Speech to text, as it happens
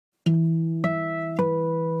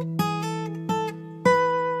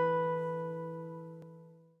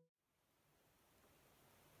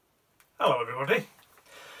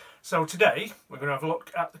So today we're going to have a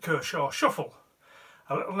look at the Kershaw Shuffle,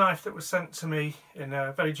 a little knife that was sent to me in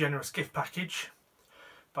a very generous gift package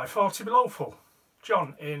by 40 Below Full,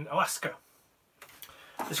 John in Alaska.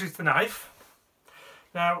 This is the knife.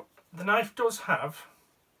 Now the knife does have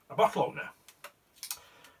a bottle opener,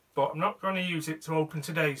 but I'm not going to use it to open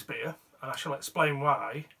today's beer, and I shall explain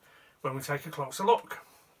why when we take a closer look.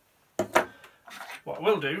 What I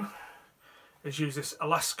will do is use this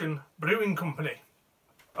Alaskan Brewing Company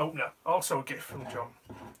opener, also a gift from John.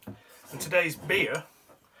 And today's beer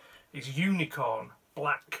is Unicorn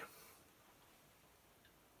Black.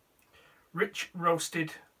 Rich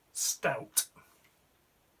roasted stout.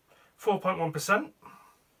 4.1%.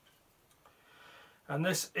 And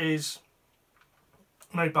this is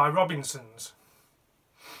made by Robinson's.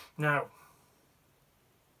 Now,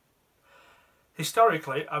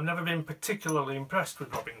 historically, I've never been particularly impressed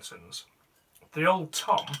with Robinson's. The Old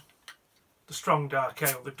Tom, the strong dark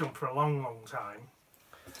ale they've done for a long time,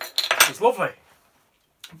 is lovely,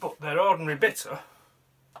 but their ordinary bitter,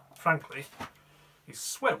 frankly, is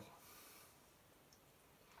swill.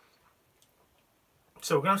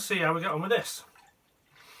 So we're going to see how we get on with this.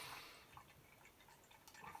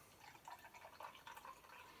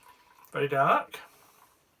 Very dark,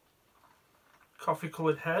 coffee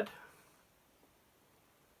coloured head.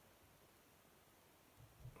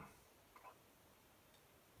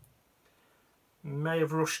 May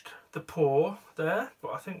have rushed the pour there, but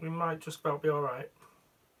I think we might just about be alright.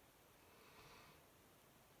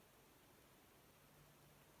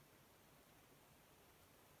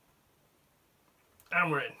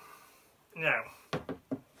 And we're in. Now,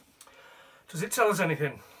 does it tell us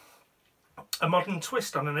anything? A modern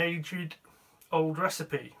twist on an aged old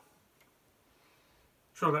recipe.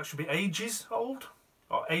 Sure, that should be ages old,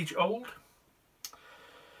 or age old.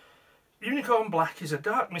 Unicorn Black is a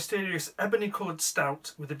dark, mysterious, ebony-coloured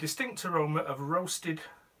stout with a distinct aroma of roasted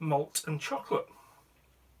malt and chocolate.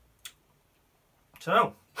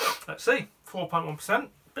 So, let's see. 4.1%.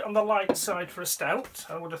 Bit on the light side for a stout,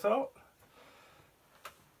 I would have thought.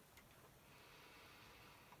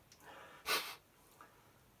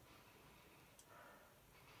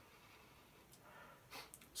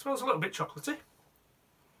 Smells a little bit chocolatey.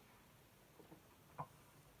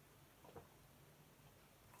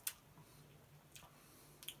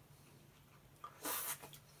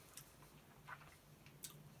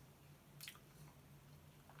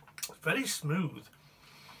 Very smooth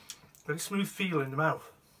feel in the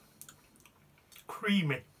mouth,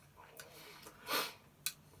 creamy,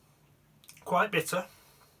 quite bitter,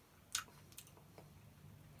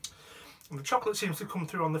 and the chocolate seems to come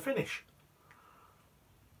through on the finish.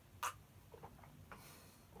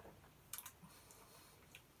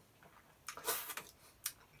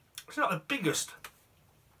 It's not the biggest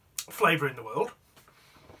flavour in the world,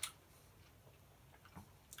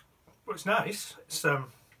 but it's nice. It's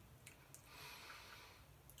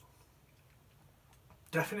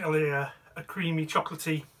definitely a creamy,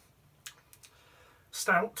 chocolatey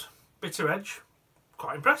stout, bitter edge.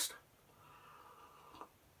 Quite impressed.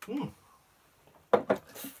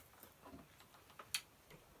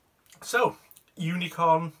 So,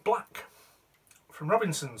 Unicorn Black from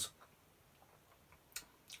Robinson's.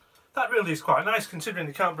 That really is quite nice, considering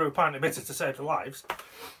they can't brew a pint of bitter to save their lives.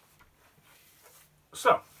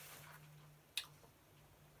 So,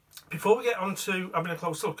 before we get on to having a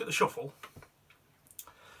close look at the shuffle,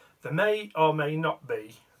 there may or may not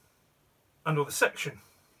be another section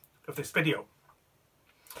of this video.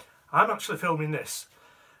 I'm actually filming this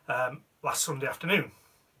last Sunday afternoon,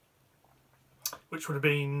 which would have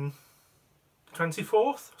been the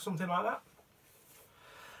 24th, something like that.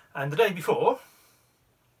 And the day before,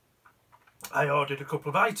 I ordered a couple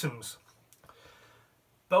of items,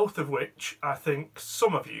 both of which I think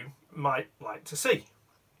some of you might like to see.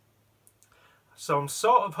 So I'm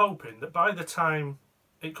sort of hoping that by the time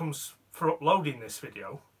it comes for uploading this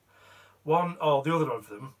video, one or the other of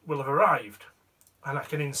them will have arrived, and I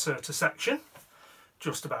can insert a section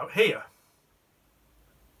just about here.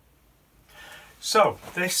 So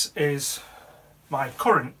this is my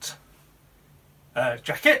current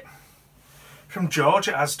jacket from George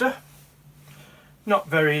at Asda. Not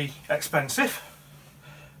very expensive,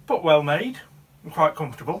 but well made and quite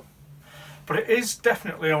comfortable. But it is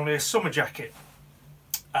definitely only a summer jacket.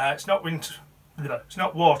 It's not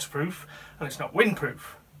waterproof and it's not windproof.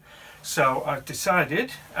 So I've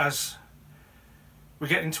decided, as we're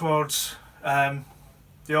getting towards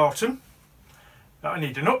the autumn, that I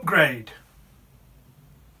need an upgrade.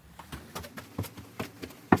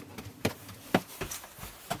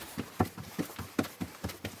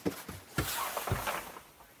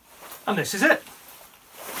 And this is it.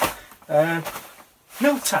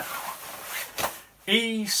 Miltech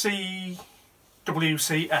ECWCS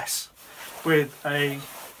with a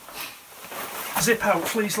zip out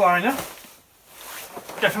fleece liner.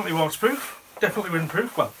 Definitely waterproof, definitely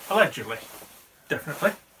windproof, well, allegedly,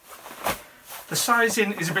 definitely. The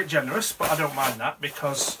sizing is a bit generous, but I don't mind that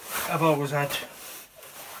because I've always had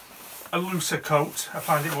a looser coat. I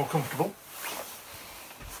find it more comfortable.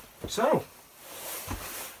 So,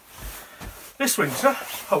 this winter,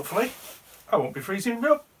 hopefully, I won't be freezing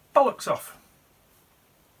my bollocks off.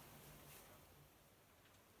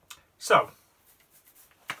 So,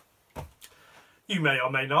 you may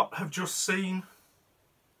or may not have just seen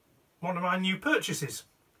one of my new purchases.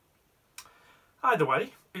 Either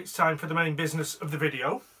way, it's time for the main business of the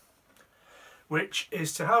video, which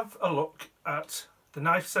is to have a look at the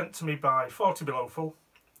knife sent to me by 40 Below Full,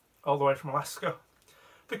 all the way from Alaska,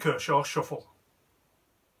 the Kershaw Shuffle.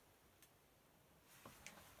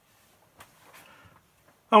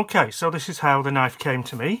 Okay, so this is how the knife came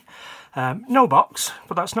to me. No box,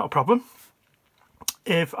 but that's not a problem.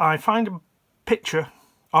 If I find a picture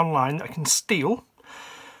online that I can steal,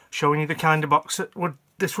 showing you the kind of box that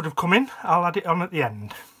this would have come in, I'll add it on at the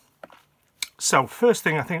end. So, first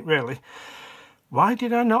thing I think really, why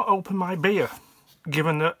did I not open my beer,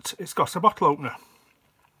 given that it's got a bottle opener?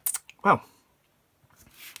 Well,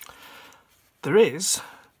 there is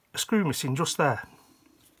a screw missing just there.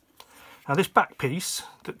 Now this back piece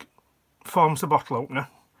that forms the bottle opener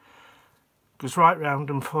goes right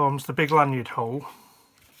round and forms the big lanyard hole,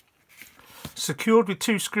 secured with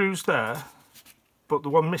 2 screws there, but the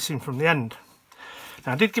one missing from the end.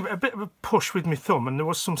 Now I did give it a bit of a push with my thumb and there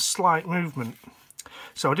was some slight movement,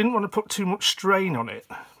 so I didn't want to put too much strain on it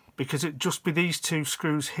because it'd just be these 2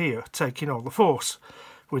 screws here taking all the force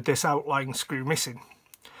with this outlying screw missing.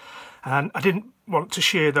 And I didn't want to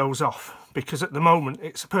shear those off because at the moment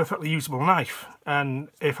it's a perfectly usable knife, and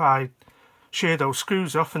if I shear those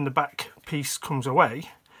screws off and the back piece comes away,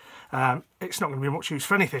 it's not going to be much use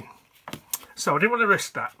for anything. So I didn't want to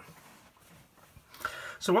risk that.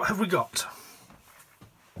 So what have we got?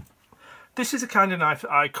 This is a kind of knife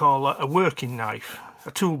that I call a working knife,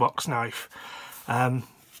 a toolbox knife.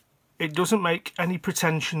 It doesn't make any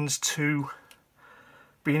pretensions to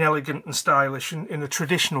being elegant and stylish in the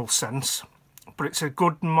traditional sense, but it's a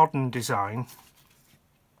good modern design.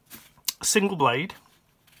 Single blade,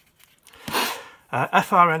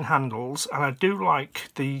 FRN handles, and I do like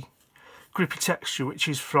the grippy texture, which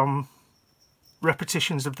is from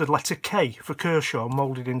repetitions of the letter K for Kershaw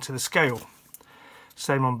moulded into the scale.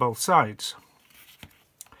 Same on both sides.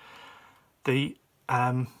 The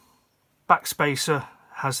back spacer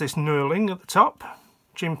has this knurling at the top,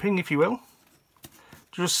 jimping if you will.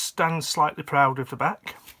 Just stands slightly proud of the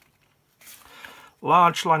back.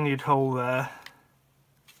 Large lanyard hole there.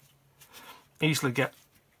 Easily get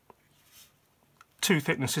 2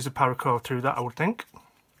 thicknesses of paracord through that, I would think.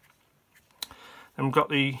 And we've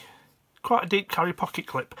got quite a deep carry pocket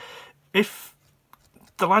clip. If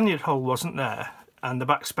the lanyard hole wasn't there and the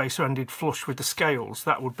back spacer ended flush with the scales,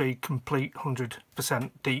 that would be complete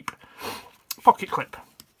 100% deep pocket clip.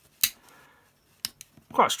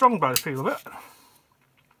 Quite strong by the feel of it.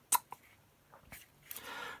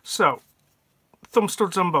 So, thumb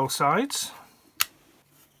studs on both sides.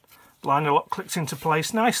 Liner lock clicks into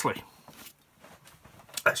place nicely.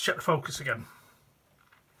 Let's check the focus again.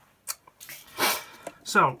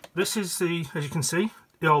 So, this is the, as you can see,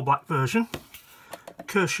 the all black version.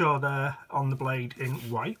 Kershaw there on the blade in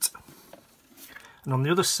white. And on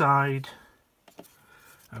the other side,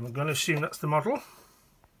 I'm going to assume that's the model,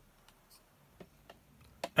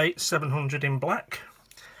 8700 in black.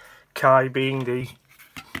 Kai being the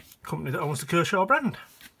company that owns the Kershaw brand.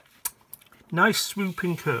 Nice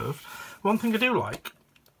swooping curve. One thing I do like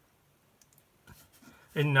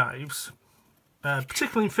in knives,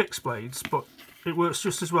 particularly in fixed blades, but it works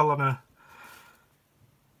just as well on a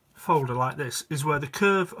folder like this, is where the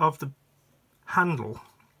curve of the handle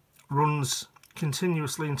runs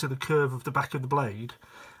continuously into the curve of the back of the blade,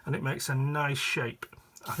 and it makes a nice shape.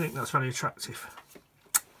 I think that's very attractive.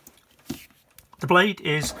 The blade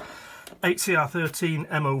is 8CR13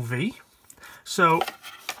 MOV, so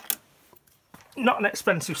not an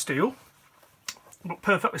expensive steel, but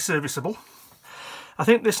perfectly serviceable. I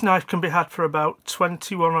think this knife can be had for about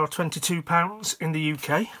 £21 or £22 in the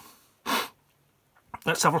UK.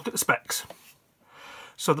 Let's have a look at the specs.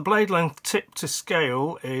 So the blade length tip to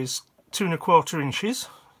scale is 2 1/4 inches,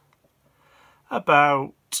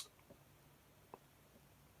 about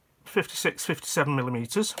 56-57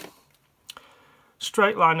 millimeters.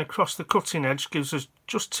 Straight line across the cutting edge gives us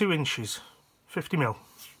just 2 inches, 50 mil.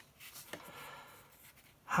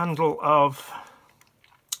 handle of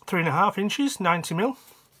 3.5 inches, 90mm.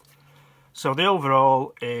 So the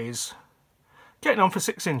overall is getting on for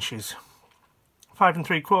 6 inches. 5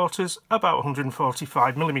 3/4, about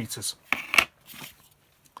 145mm.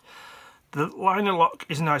 The liner lock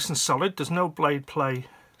is nice and solid. There's no blade play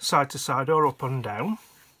side to side or up and down.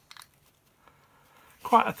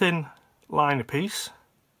 Quite a thin liner piece.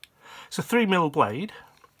 It's a 3mm blade,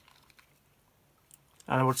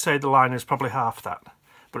 and I would say the liner is probably half that,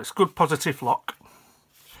 but it's good positive lock.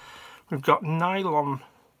 We've got nylon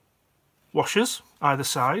washers either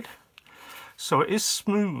side, so it is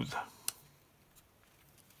smooth.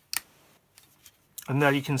 And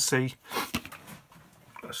there you can see,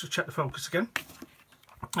 let's just check the focus again.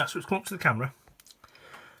 That's what's come up to the camera.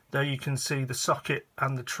 There you can see the socket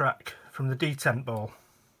and the track from the detent ball.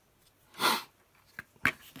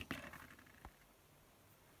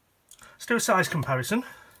 Let's do a size comparison.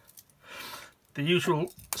 The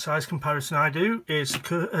usual size comparison I do is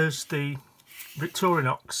the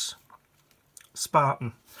Victorinox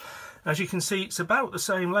Spartan. As you can see, it's about the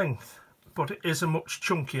same length, but it is a much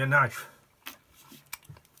chunkier knife.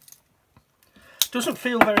 Doesn't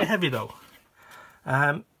feel very heavy though.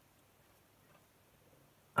 I'm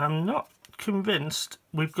not convinced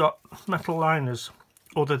we've got metal liners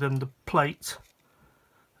other than the plate.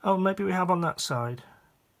 Oh, maybe we have on that side.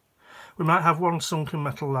 We might have one sunken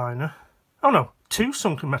metal liner. Oh no, 2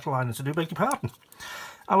 sunken metal liners, I do beg your pardon.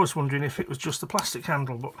 I was wondering if it was just the plastic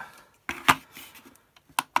handle, but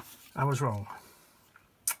I was wrong.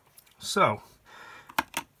 So,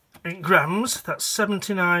 in grams, that's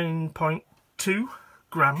 79.2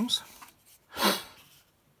 grams.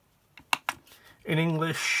 In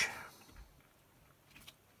English,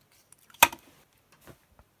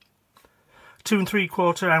 2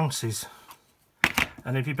 3/4 ounces.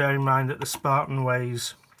 And if you bear in mind that the Spartan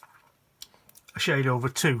weighs a shade over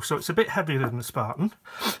 2, so it's a bit heavier than the Spartan,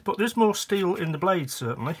 but there's more steel in the blade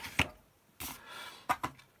certainly.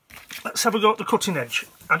 Let's have a go at the cutting edge.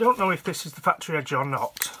 I don't know if this is the factory edge or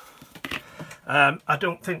not. I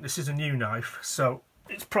don't think this is a new knife, so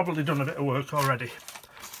it's probably done a bit of work already.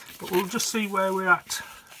 But we'll just see where we're at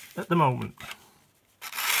the moment.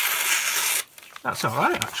 That's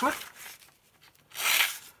alright actually.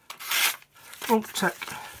 Won't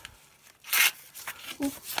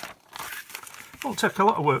take a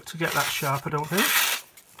lot of work to get that sharp, I don't think.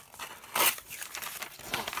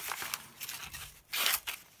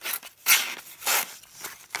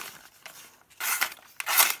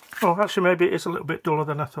 Oh, actually maybe it is a little bit duller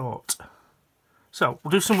than I thought. So,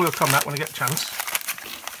 we'll do some work on that when I get a chance.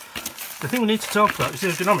 The thing we need to talk about is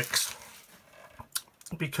ergonomics.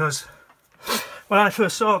 Because when I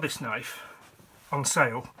first saw this knife on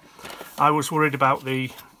sale, I was worried about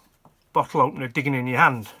the bottle opener digging in your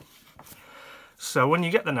hand. So when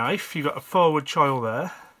you get the knife, you've got a forward choil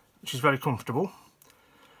there, which is very comfortable.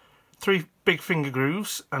 3 big finger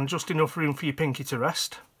grooves and just enough room for your pinky to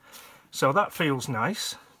rest. So that feels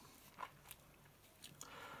nice.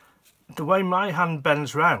 The way my hand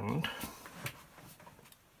bends round,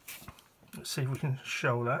 let's see if we can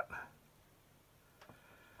show that.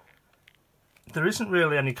 There isn't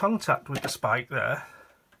really any contact with the spike there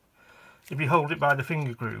if you hold it by the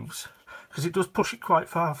finger grooves, because it does push it quite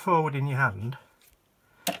far forward in your hand,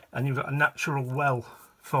 and you've got a natural well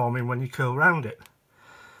forming when you curl round it.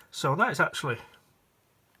 So that is actually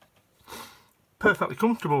perfectly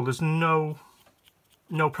comfortable. There's no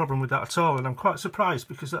problem with that at all, and I'm quite surprised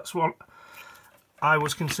because that's what I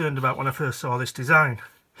was concerned about when I first saw this design.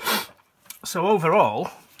 So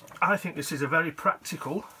overall, I think this is a very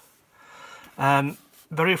practical, very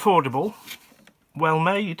affordable, well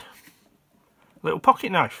made little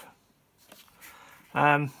pocket knife.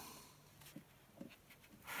 I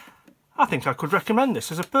think I could recommend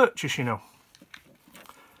this as a purchase, you know.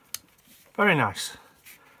 Very nice.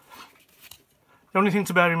 The only thing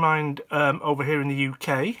to bear in mind over here in the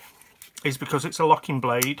UK is because it's a locking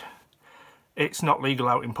blade, it's not legal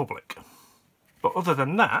out in public. But other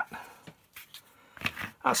than that,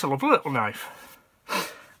 that's a lovely little knife.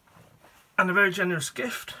 And a very generous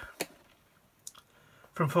gift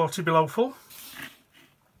from 40 Below Full,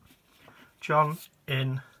 John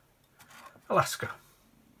in Alaska.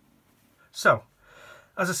 So,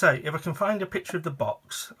 as I say, if I can find a picture of the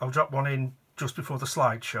box, I'll drop one in just before the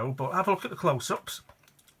slideshow, but have a look at the close-ups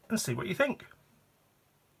and see what you think.